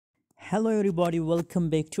Hello everybody, welcome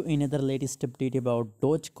back to another latest update about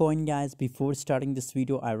Dogecoin guys. Before starting this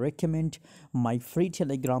video, I recommend my free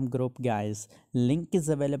Telegram group guys. Link is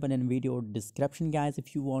available in video description guys.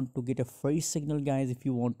 If you want to get a free signal guys, if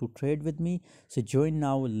you want to trade with me, so join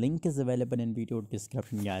now. Link is available in video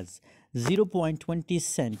description guys. 0.20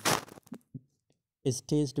 cent is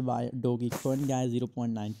staged by Dogecoin guys.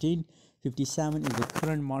 0.1957 is the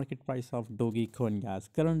current market price of Dogecoin guys.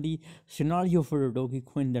 Currently scenario for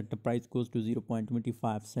Dogecoin that the price goes to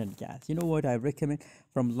 0.25 cent guys. You know what I recommend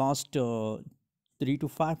from last 3 to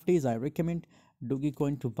 5 days, I recommend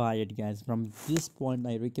Dogecoin to buy it guys. From this point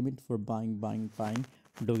I recommend for buying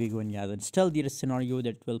Dogecoin guys, and still there is scenario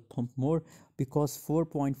that will pump more because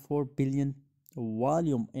 4.4 billion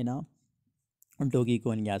volume in a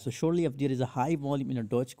Dogecoin guys. So surely if there is a high volume in a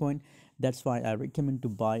Dogecoin, that's why I recommend to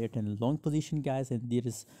buy it in a long position guys. And there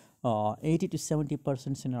is 80 to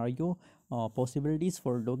 70% scenario possibilities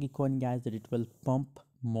for Dogecoin guys that it will pump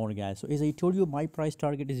more guys. So as I told you, my price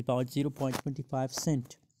target is about 0.25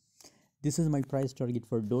 cent. This is my price target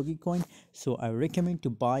for Dogecoin, so I recommend to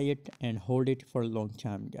buy it and hold it for a long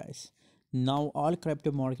time guys. Now all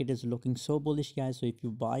crypto market is looking so bullish guys, so if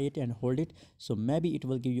you buy it and hold it, so maybe it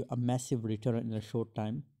will give you a massive return in a short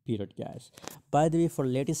time period guys. By the way, for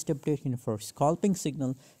latest update and for scalping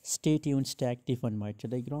signal, stay tuned, stay active on my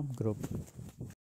Telegram group.